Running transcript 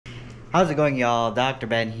How's it going, y'all? Dr.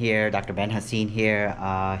 Ben here, Dr. Ben Haseen here,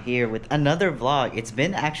 here with another vlog. It's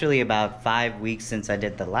been actually about 5 weeks since I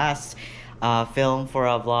did the last film for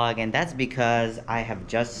a vlog, and that's because I have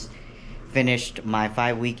just finished my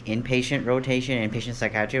 5 week inpatient rotation, inpatient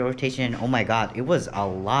psychiatry rotation. Oh my god, it was a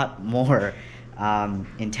lot more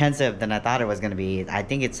intensive than I thought it was going to be. I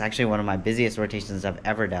think it's actually one of my busiest rotations I've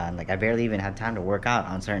ever done. Like, I barely even had time to work out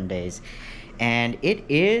on certain days. And it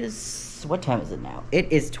is, what time is it now?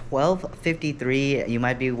 It is 12:53. You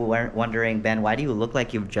might be wondering, Ben, why do you look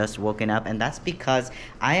like you've just woken up? And that's because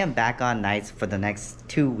I am back on nights for the next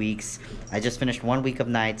 2 weeks. I just finished 1 week of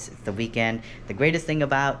nights. It's the weekend. The greatest thing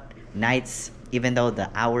about nights, even though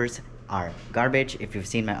the hours are garbage, if you've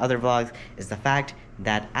seen my other vlogs, is the fact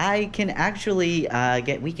that I can actually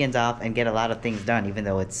get weekends off and get a lot of things done, even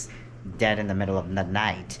though it's dead in the middle of the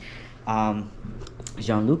night.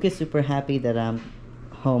 Jean-Luc is super happy that I'm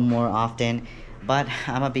home more often, but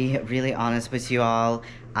I'm gonna be really honest with you all.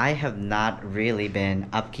 I have not really been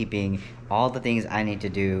upkeeping all the things I need to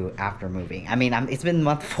do after moving. I mean, it's been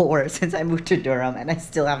month 4 since I moved to Durham, and I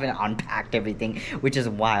still haven't unpacked everything, which is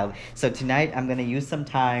wild. So tonight, I'm gonna use some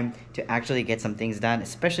time to actually get some things done,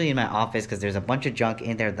 especially in my office, because there's a bunch of junk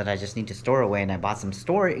in there that I just need to store away, and I bought some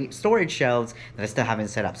storage shelves that I still haven't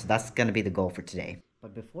set up. So that's gonna be the goal for today.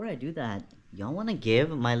 But before I do that, y'all wanna give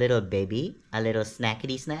my little baby a little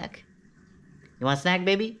snackety snack? You want a snack,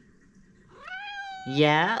 baby?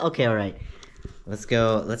 Yeah? Okay, alright. Let's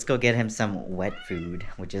go get him some wet food,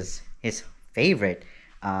 which is his favorite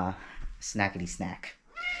snackety snack.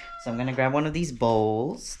 So I'm gonna grab one of these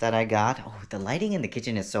bowls that I got. Oh, the lighting in the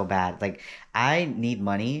kitchen is so bad. Like, I need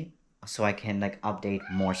money so I can like update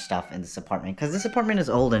more stuff in this apartment, because this apartment is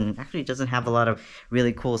old and actually doesn't have a lot of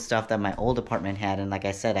really cool stuff that my old apartment had. And like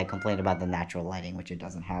I said, I complained about the natural lighting, which it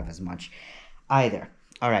doesn't have as much either.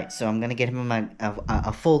 All right, so I'm gonna get him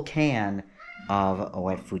a full can of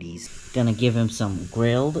wet foodies. Gonna give him some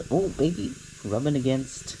grilled, oh baby, rubbing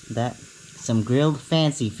against that, some grilled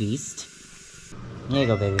fancy feast. Here you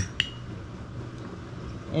go, baby.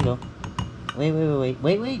 There you go.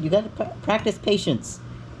 Wait, you gotta practice patience.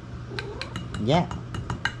 Yeah,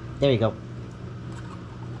 there you go.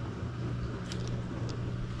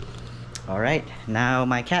 All right, now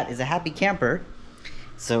my cat is a happy camper,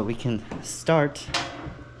 so we can start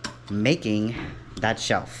making that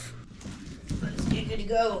shelf. Let's get good to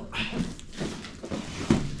go.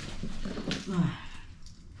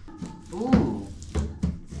 Ooh,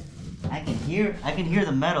 I can hear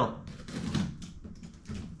the metal.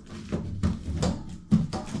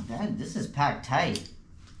 Man, this is packed tight.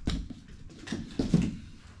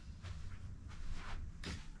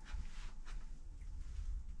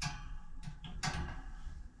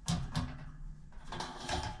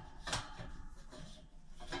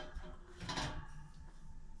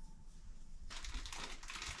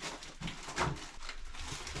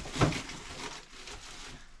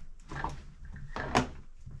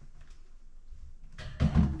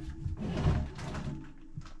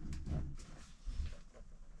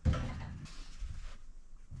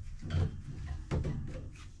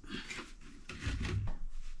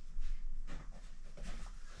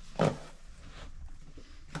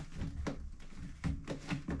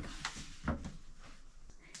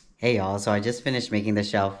 Hey y'all, so I just finished making the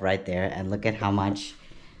shelf right there, and look at how much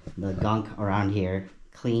the gunk around here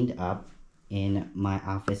cleaned up in my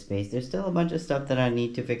office space. There's still a bunch of stuff that I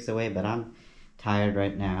need to fix away, but I'm tired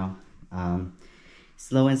right now.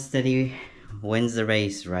 Slow and steady wins the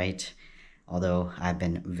race, right? Although I've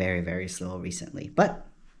been very, very slow recently. But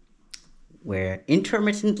we're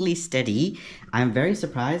intermittently steady. I'm very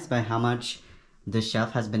surprised by how much the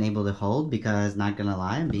shelf has been able to hold, because not gonna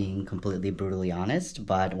lie, I'm being completely brutally honest,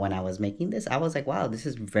 but when I was making this, I was like, wow, this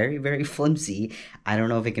is very, very flimsy. I don't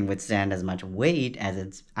know if it can withstand as much weight as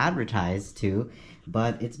it's advertised to,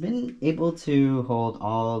 but it's been able to hold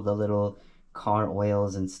all the little car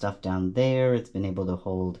oils and stuff down there. It's been able to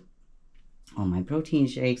hold all my protein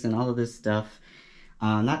shakes and all of this stuff.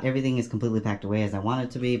 Not everything is completely packed away as I want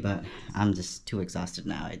it to be, but I'm just too exhausted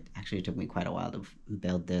now. It actually took me quite a while to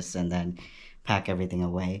build this and then pack everything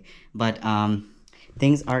away. But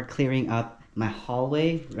things are clearing up. My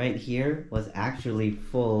hallway right here was actually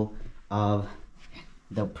full of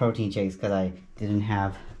the protein shakes because I didn't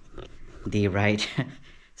have the right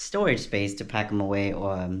storage space to pack them away.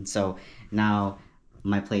 So now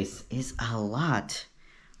my place is a lot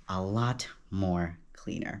more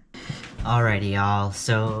cleaner. Alrighty y'all,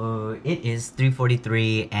 so it is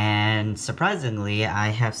 3:43 and surprisingly I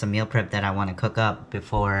have some meal prep that I want to cook up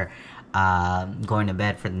before going to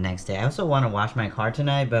bed for the next day. I also want to wash my car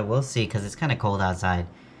tonight, but we'll see because it's kind of cold outside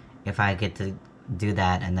if I get to do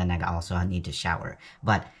that, and then I also need to shower.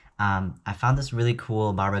 But I found this really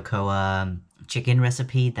cool barbacoa chicken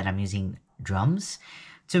recipe that I'm using drums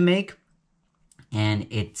to make, and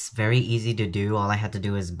it's very easy to do. All I have to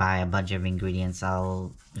do is buy a bunch of ingredients.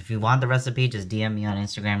 If you want the recipe, just DM me on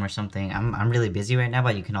Instagram or something. I'm really busy right now,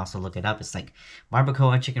 but you can also look it up. It's like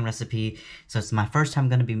barbacoa chicken recipe. So it's my first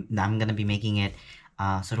time I'm gonna be making it.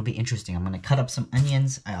 So it'll be interesting. I'm gonna cut up some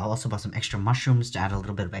onions. I also bought some extra mushrooms to add a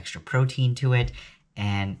little bit of extra protein to it,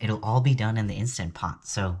 and it'll all be done in the Instant Pot.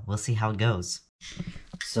 So we'll see how it goes.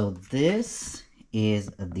 So this is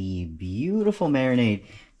the beautiful marinade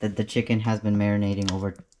that the chicken has been marinating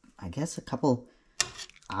over, I guess, a couple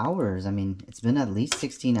hours. I mean, it's been at least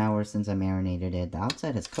 16 hours since I marinated it. The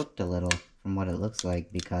outside has cooked a little from what it looks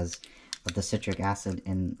like because of the citric acid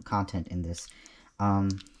and content in this.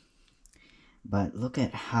 But look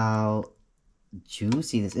at how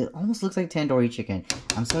juicy this is. It almost looks like tandoori chicken.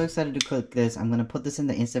 I'm so excited to cook this. I'm going to put this in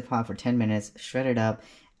the Instant Pot for 10 minutes, shred it up,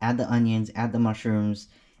 add the onions, add the mushrooms,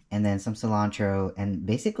 and then some cilantro, and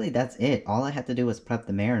basically that's it. All I had to do was prep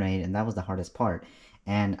the marinade, and that was the hardest part.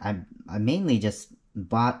 And I mainly just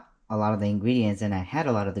bought a lot of the ingredients, and I had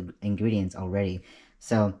a lot of the ingredients already.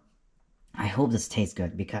 So I hope this tastes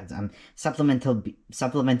good because I'm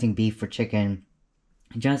supplementing beef for chicken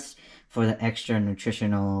just for the extra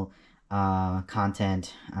nutritional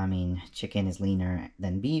content. I mean, chicken is leaner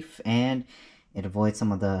than beef, and it avoids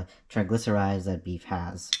some of the triglycerides that beef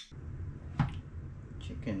has.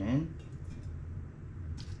 Chicken in.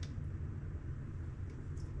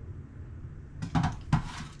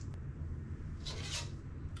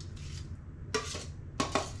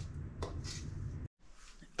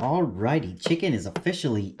 Alrighty, chicken is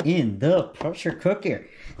officially in the pressure cooker.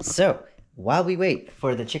 So, while we wait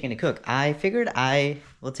for the chicken to cook, I figured I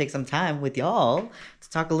will take some time with y'all to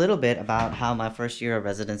talk a little bit about how my first year of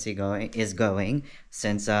residency is going,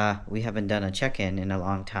 since we haven't done a check-in in a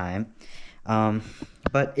long time.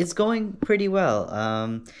 But it's going pretty well.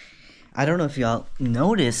 I don't know if y'all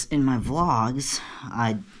notice in my vlogs,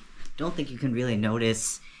 I don't think you can really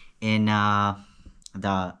notice in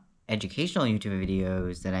the educational YouTube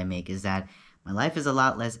videos that I make, is that my life is a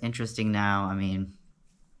lot less interesting now. I mean,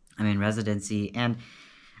 I'm in residency, and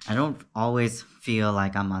I don't always feel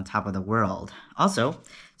like I'm on top of the world. Also,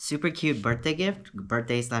 super cute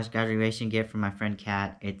birthday/graduation gift from my friend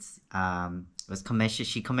Kat. It's was commissioned.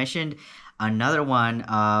 She commissioned another one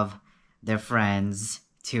of their friends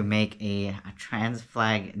to make a trans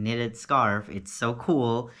flag knitted scarf. It's so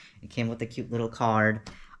cool. It came with a cute little card.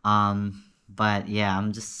 But yeah,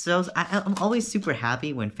 I'm always super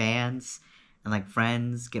happy when fans and like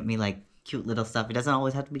friends get me like cute little stuff. It doesn't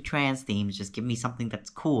always have to be trans themes. Just give me something that's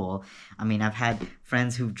cool. I mean, I've had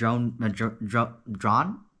friends who've drawn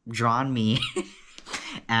me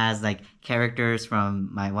as like characters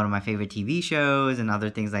from one of my favorite TV shows and other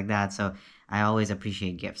things like that. So I always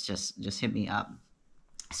appreciate gifts. Just hit me up.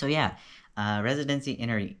 So yeah, residency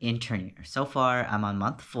intern year. So far, I'm on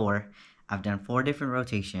month 4. I've done 4 different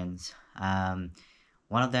rotations. One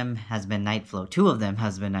of them has been night float. 2 of them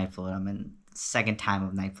has been night float. I'm in second time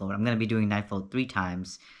of night float. I'm going to be doing night float 3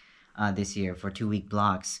 times this year for 2-week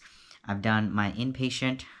blocks. I've done my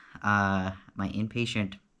inpatient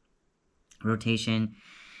rotation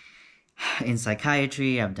in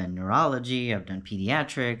psychiatry. I've done neurology. I've done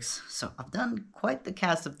pediatrics. So I've done quite the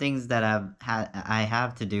cast of things that I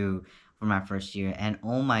have to do for my first year. And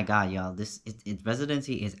oh my god, y'all,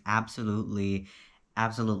 residency is absolutely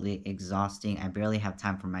exhausting. I barely have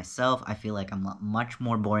time for myself. I feel like I'm a much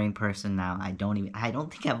more boring person now. I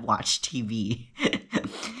don't think I've watched TV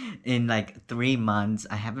in like 3 months.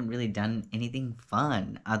 I haven't really done anything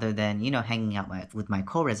fun other than, hanging out with my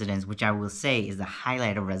co-residents, which I will say is the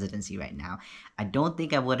highlight of residency right now. I don't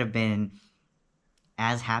think I would have been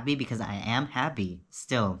as happy, because I am happy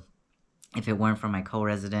still, if it weren't for my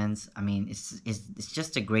co-residents. I mean, it's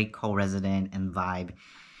just a great co-resident and vibe.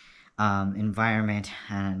 Environment,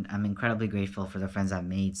 and I'm incredibly grateful for the friends I've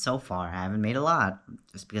made so far. I haven't made a lot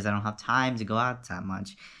just because I don't have time to go out that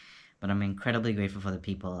much, but I'm incredibly grateful for the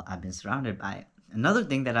people I've been surrounded by. Another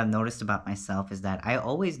thing that I've noticed about myself is that I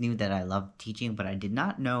always knew that I loved teaching, but I did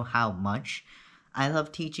not know how much I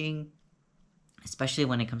love teaching, especially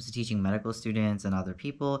when it comes to teaching medical students and other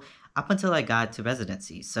people, up until I got to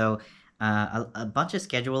residency. So a bunch of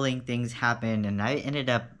scheduling things happened, and I ended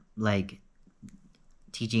up like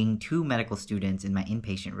teaching 2 medical students in my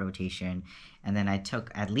inpatient rotation, and then I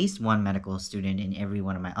took at least 1 medical student in every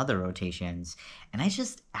one of my other rotations, and I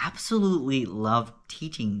just absolutely love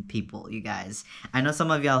teaching people, you guys. I know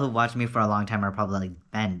some of y'all who watched me for a long time are probably like,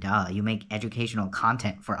 Ben, duh, you make educational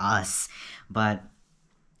content for us, but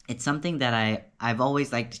it's something that I've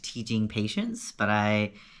always liked teaching patients, but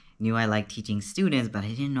I knew I liked teaching students, but I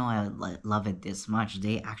didn't know I would love it this much.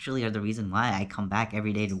 They actually are the reason why I come back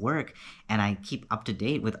every day to work and I keep up to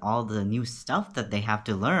date with all the new stuff that they have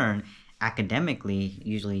to learn academically.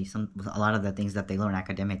 Usually a lot of the things that they learn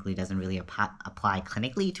academically doesn't really apply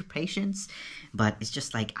clinically to patients, but it's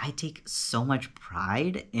just like I take so much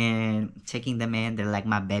pride in taking them in. They're like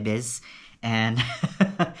my babies, and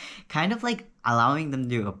kind of like allowing them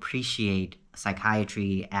to appreciate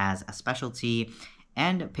psychiatry as a specialty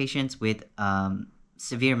and patients with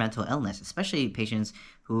severe mental illness, especially patients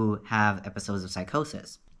who have episodes of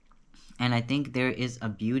psychosis. And I think there is a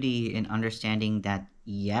beauty in understanding that,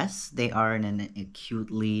 yes, they are in an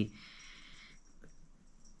acutely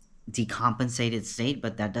decompensated state,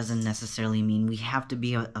 but that doesn't necessarily mean we have to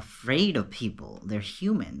be afraid of people. They're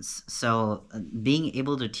humans. So being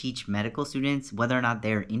able to teach medical students whether or not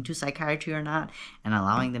they're into psychiatry or not, and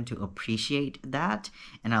allowing them to appreciate that,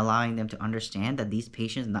 and allowing them to understand that these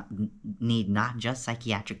patients need not just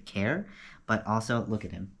psychiatric care, but also, look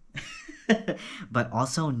at him, but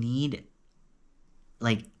also need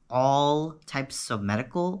like all types of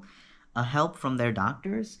medical help from their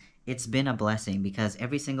doctors. It's been a blessing because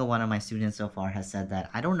every single one of my students so far has said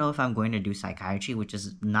that I don't know if I'm going to do psychiatry, which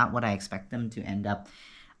is not what I expect them to end up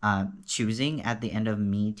choosing at the end of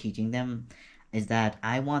me teaching them, is that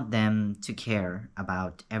I want them to care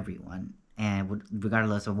about everyone, and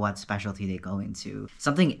regardless of what specialty they go into.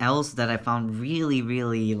 Something else that I found really,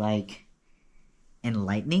 really like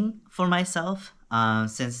enlightening for myself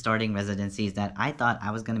since starting residency is that I thought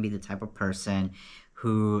I was going to be the type of person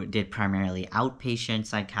who did primarily outpatient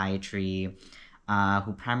psychiatry,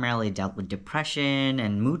 who primarily dealt with depression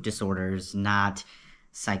and mood disorders, not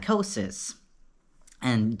psychosis.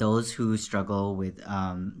 And those who struggle with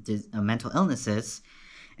mental illnesses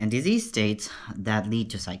and disease states that lead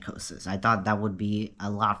to psychosis. I thought that would be a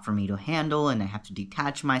lot for me to handle, and I have to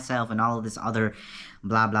detach myself and all of this other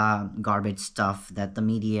blah blah garbage stuff that the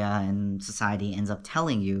media and society ends up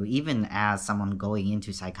telling you. Even as someone going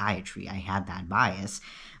into psychiatry, I had that bias.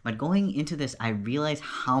 But going into this, I realized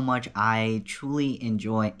how much I truly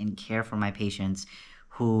enjoy and care for my patients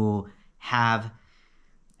who have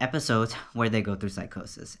episodes where they go through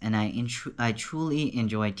psychosis, and I truly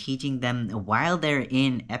enjoy teaching them while they're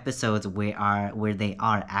in episodes where they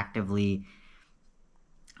are actively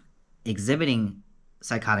exhibiting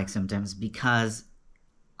psychotic symptoms, because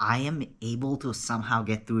I am able to somehow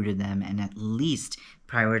get through to them and at least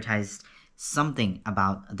prioritize something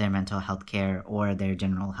about their mental health care or their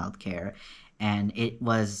general health care. And it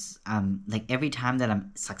was like every time that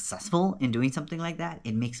I'm successful in doing something like that,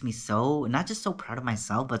 it makes me so, not just so proud of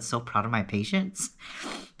myself, but so proud of my patients,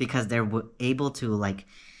 because they're able to like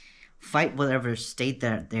fight whatever state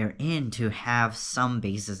that they're in to have some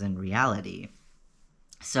basis in reality.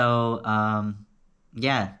 So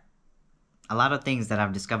yeah, a lot of things that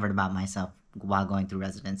I've discovered about myself while going through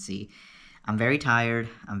residency. I'm very tired.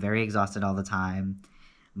 I'm very exhausted all the time,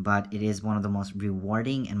 but it is one of the most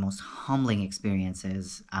rewarding and most humbling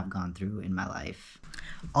experiences I've gone through in my life.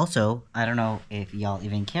 Also, I don't know if y'all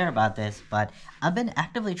even care about this, but I've been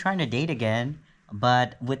actively trying to date again,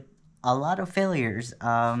 but with a lot of failures.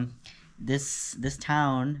 This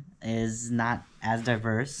town is not as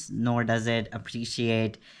diverse, nor does it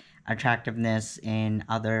appreciate attractiveness in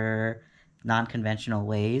other non-conventional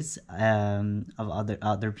ways of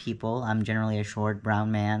other people. I'm generally a short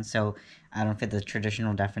brown man, so I don't fit the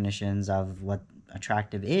traditional definitions of what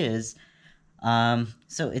attractive is.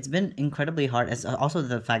 So it's been incredibly hard. It's also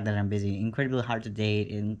the fact that I'm busy, incredibly hard to date,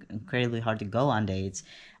 and incredibly hard to go on dates.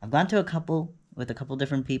 I've gone to a couple with a couple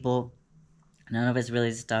different people. None of it's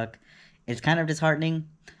really stuck. It's kind of disheartening,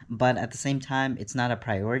 but at the same time, it's not a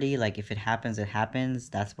priority. Like, if it happens, it happens.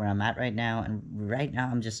 That's where I'm at right now. And right now,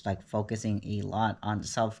 I'm just like focusing a lot on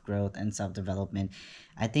self growth and self development.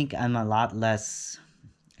 I think I'm a lot less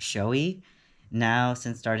showy now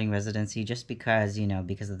since starting residency, just because,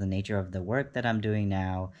 because of the nature of the work that I'm doing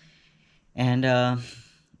now. And,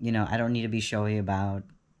 I don't need to be showy about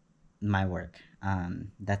my work.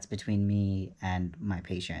 That's between me and my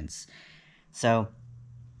patients. So,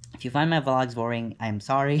 if you find my vlogs boring, I'm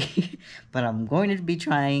sorry, but I'm going to be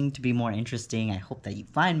trying to be more interesting. I hope that you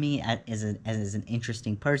find me as an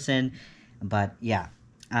interesting person. But yeah,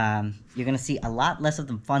 you're going to see a lot less of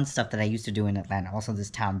the fun stuff that I used to do in Atlanta. Also, this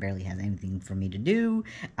town barely has anything for me to do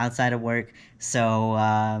outside of work. So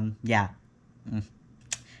yeah,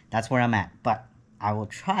 that's where I'm at. But I will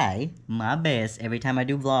try my best every time I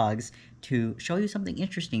do vlogs to show you something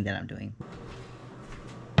interesting that I'm doing.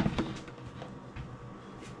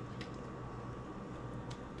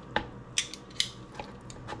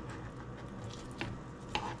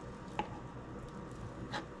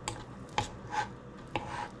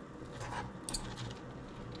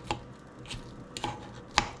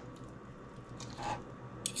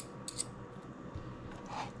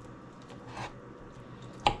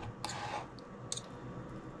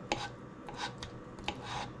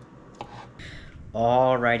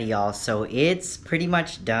 Alrighty, y'all. So it's pretty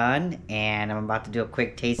much done, and I'm about to do a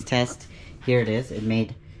quick taste test. Here it is. It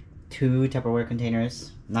made 2 Tupperware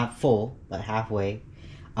containers, not full, but halfway,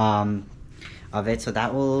 of it. So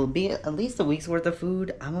that will be at least a week's worth of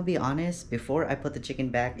food. I'm gonna be honest. Before I put the chicken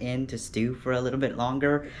back in to stew for a little bit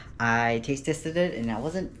longer, I taste tested it, and I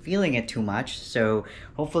wasn't feeling it too much. So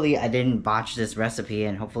hopefully I didn't botch this recipe,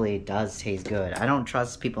 and hopefully it does taste good. I don't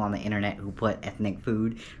trust people on the internet who put ethnic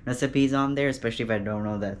food recipes on there, especially if I don't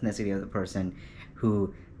know the ethnicity of the person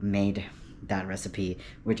who made that recipe,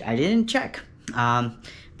 which I didn't check.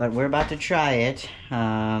 But we're about to try it.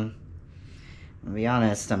 I'll be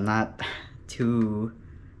honest, I'm not too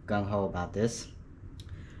gung-ho about this.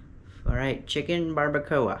 Alright, chicken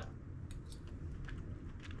barbacoa.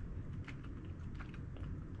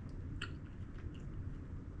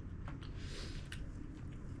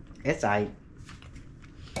 It's I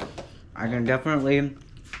can definitely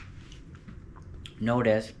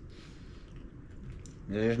notice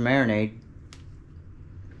there's marinade.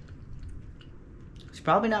 It's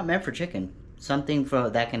probably not meant for chicken. Something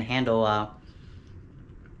that can handle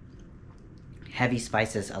heavy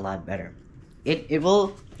spices a lot better.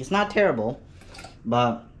 It's not terrible,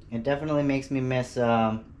 but it definitely makes me miss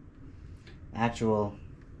actual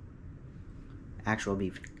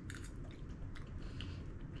beef.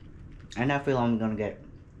 And I feel I'm gonna get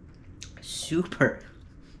super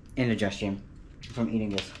indigestion from eating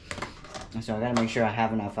this. And so I gotta make sure I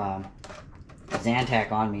have enough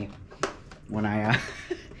Zantac on me when I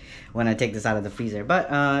when I take this out of the freezer. But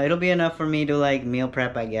it'll be enough for me to like meal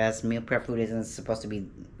prep, I guess. Meal prep food isn't supposed to be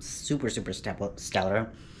super stellar.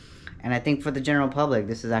 And I think for the general public,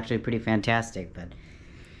 this is actually pretty fantastic. But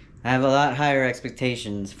I have a lot higher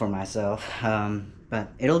expectations for myself. But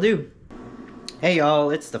it'll do. Hey y'all,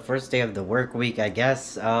 it's the first day of the work week, I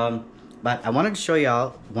guess. But I wanted to show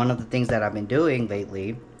y'all one of the things that I've been doing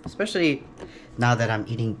lately. Especially now that I'm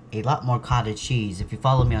eating a lot more cottage cheese. If you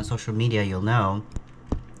follow me on social media, you'll know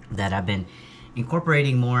that I've been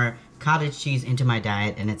incorporating more cottage cheese into my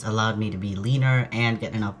diet, and it's allowed me to be leaner and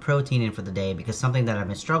get enough protein in for the day, because something that I've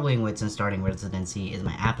been struggling with since starting Residency is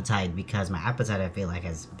my appetite, because my appetite I feel like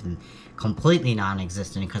has been completely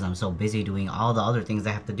non-existent because I'm so busy doing all the other things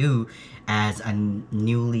I have to do as a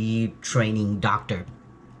newly training doctor.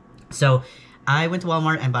 So I went to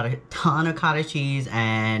Walmart and bought a ton of cottage cheese,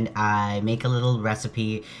 and I make a little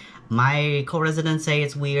recipe. My co-residents say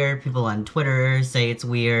it's weird, people on Twitter say it's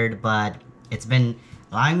weird, but it's been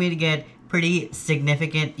allowing me to get pretty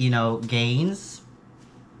significant, gains.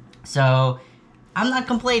 So I'm not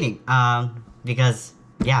complaining, because,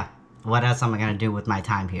 yeah, what else am I gonna do with my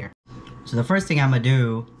time here? So the first thing I'm gonna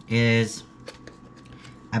do is,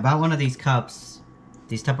 I bought one of these cups,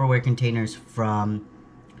 these Tupperware containers from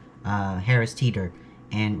Harris Teeter.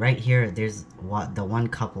 And right here, there's the 1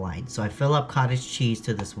 cup line. So I fill up cottage cheese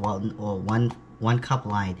to this one cup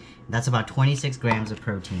line. That's about 26 grams of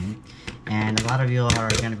protein. And a lot of you are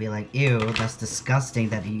gonna be like, ew, that's disgusting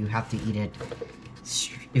that you have to eat it.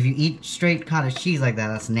 If you eat straight cottage cheese like that,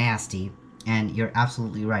 that's nasty. And you're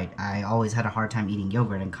absolutely right. I always had a hard time eating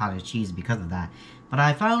yogurt and cottage cheese because of that. But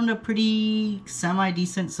I found a pretty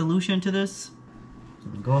semi-decent solution to this. So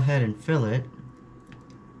go ahead and fill it.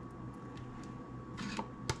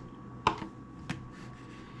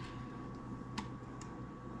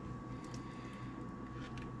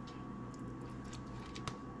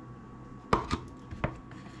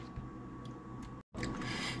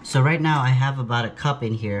 So right now I have about a cup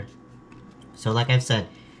in here. So like I've said,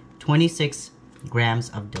 26 grams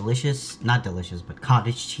of not delicious, but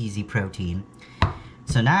cottage cheesy protein.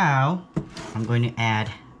 So now I'm going to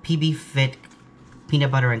add PB Fit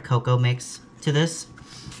peanut butter and cocoa mix to this.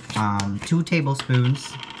 2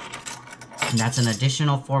 tablespoons. And that's an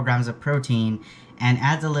additional 4 grams of protein, and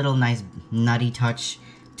adds a little nice nutty touch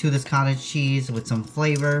to this cottage cheese with some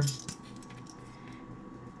flavor.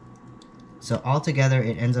 So altogether,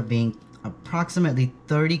 it ends up being approximately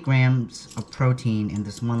 30 grams of protein in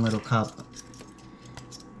this one little cup.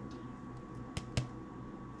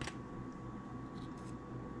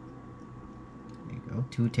 There you go,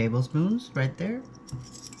 2 tablespoons right there.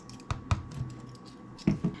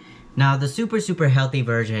 Now, the super healthy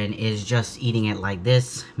version is just eating it like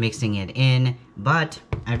this, mixing it in. But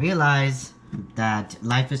I realize that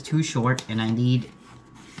life is too short and I need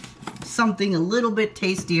something a little bit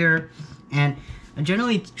tastier. And I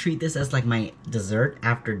generally treat this as like my dessert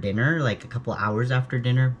after dinner, like a couple hours after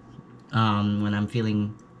dinner, when I'm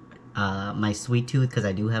feeling my sweet tooth, because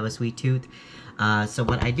I do have a sweet tooth. So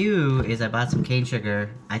what I do is I bought some cane sugar.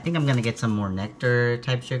 I think I'm gonna get some more nectar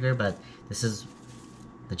type sugar, but this is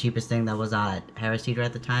the cheapest thing that was at Harris Teeter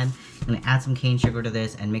at the time. I'm gonna add some cane sugar to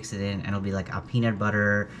this and mix it in, and it'll be like a peanut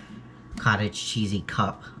butter cottage cheesy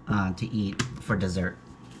cup to eat for dessert.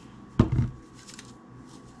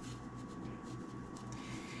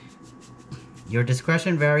 Your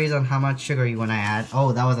discretion varies on how much sugar you want to add.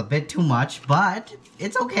 Oh, that was a bit too much, but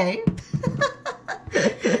it's okay.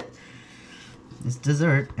 It's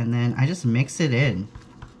dessert, and then I just mix it in.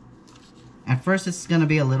 At first, it's gonna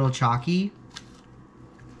be a little chalky,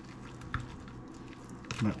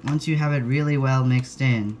 but once you have it really well mixed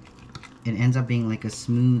in, it ends up being like a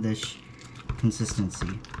smoothish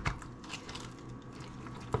consistency.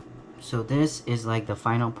 So this is like the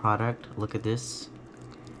final product. Look at this.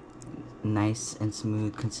 Nice and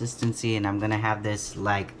smooth consistency, and I'm gonna have this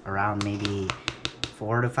like around maybe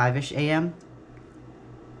 4 to 5ish a.m.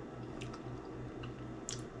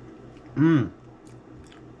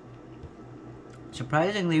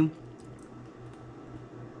 Surprisingly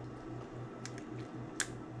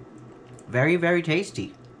very, very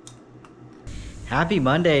tasty. Happy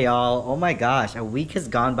Monday, y'all. Oh my gosh, a week has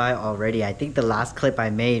gone by already. I think the last clip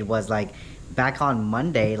I made was like back on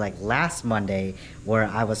Monday, like last Monday, where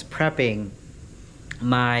I was prepping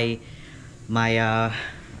my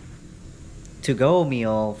to-go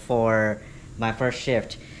meal for my first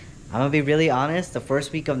shift. I'm gonna be really honest, the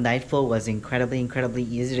first week of night flow was incredibly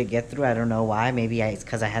easy to get through. I don't know why. Maybe it's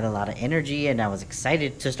because I had a lot of energy and I was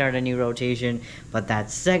excited to start a new rotation. But that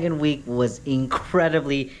second week was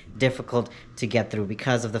incredibly difficult to get through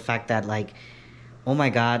because of the fact that, like, oh my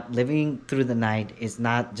god, living through the night is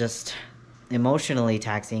not just emotionally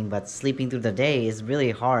taxing, but sleeping through the day is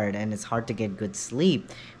really hard, and it's hard to get good sleep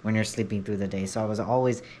when you're sleeping through the day. So I was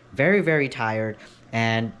always very tired,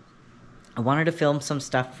 and I wanted to film some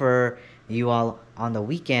stuff for you all on the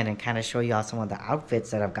weekend and kind of show you all some of the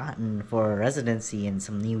outfits that I've gotten for residency and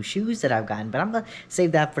some new shoes that I've gotten. But I'm going to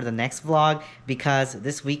save that for the next vlog, because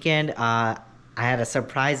this weekend I had a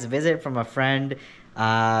surprise visit from a friend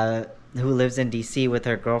who lives in DC with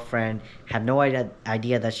her girlfriend. Had no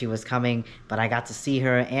idea that she was coming, but I got to see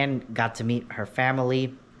her and got to meet her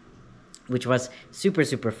family, which was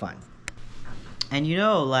super fun. And you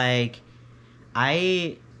know, like,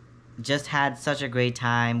 I just had such a great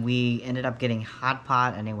time. We ended up getting hot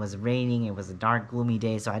pot, and it was raining. It was a dark, gloomy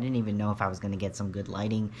day, so I didn't even know if I was going to get some good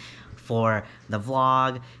lighting for the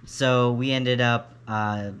vlog. So we ended up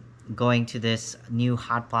going to this new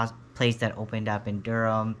hot pot place that opened up in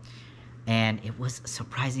Durham, and it was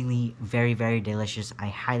surprisingly very delicious. I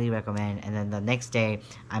highly recommend. And then the next day,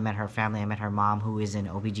 I met her family. I met her mom, who is an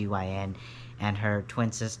OBGYN, and her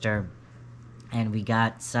twin sister, and we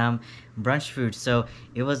got some brunch food. So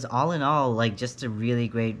it was all in all like just a really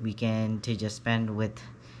great weekend to just spend with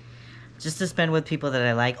people that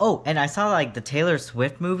I like. Oh, and I saw like the Taylor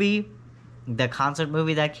Swift movie, the concert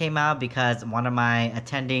movie that came out, because one of my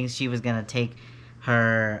attendings, she was gonna take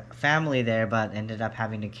her family there, but ended up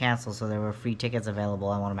having to cancel, so there were free tickets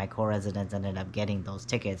available, and one of my co-residents ended up getting those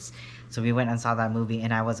tickets. So we went and saw that movie,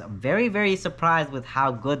 and I was very surprised with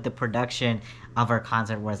how good the production of her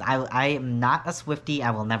concert was. I am not a Swiftie.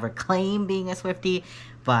 I will never claim being a Swiftie,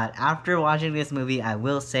 but after watching this movie, I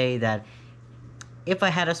will say that if I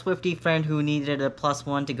had a Swiftie friend who needed a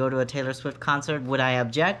 +1 to go to a Taylor Swift concert, would I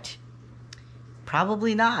object?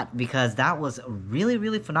 Probably not, because that was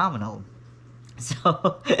really phenomenal.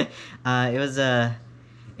 So it was a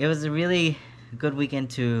really good weekend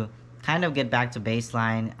to kind of get back to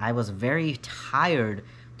baseline. I was very tired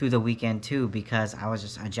through the weekend too, because I was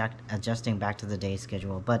just adjusting back to the day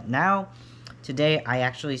schedule. But now, today, I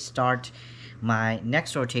actually start my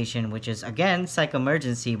next rotation, which is again psych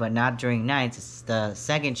emergency, but not during nights. It's the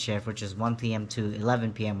second shift, which is 1 p.m. to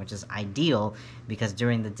 11 p.m., which is ideal, because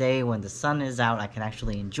during the day when the sun is out, I can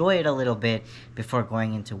actually enjoy it a little bit before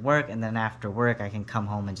going into work, and then after work I can come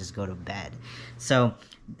home and just go to bed. So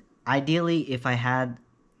ideally, if I had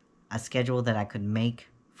a schedule that I could make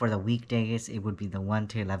for the weekdays, it would be the 1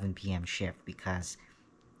 to 11 p.m. shift, because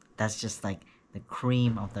that's just like the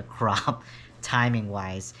cream of the crop timing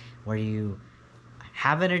wise, where you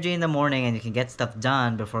have energy in the morning and you can get stuff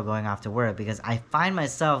done before going off to work. Because I find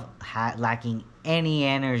myself lacking any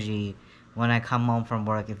energy when I come home from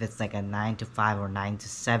work, if it's like a 9 to 5 or 9 to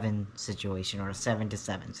 7 situation, or a 7 to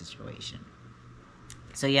 7 situation.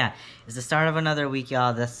 So yeah, it's the start of another week,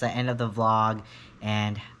 y'all. That's the end of the vlog,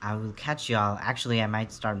 and I will catch y'all. Actually, I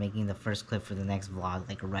might start making the first clip for the next vlog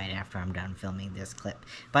like right after I'm done filming this clip.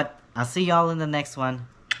 But I'll see y'all in the next one.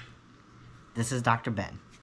 This is Dr. Ben.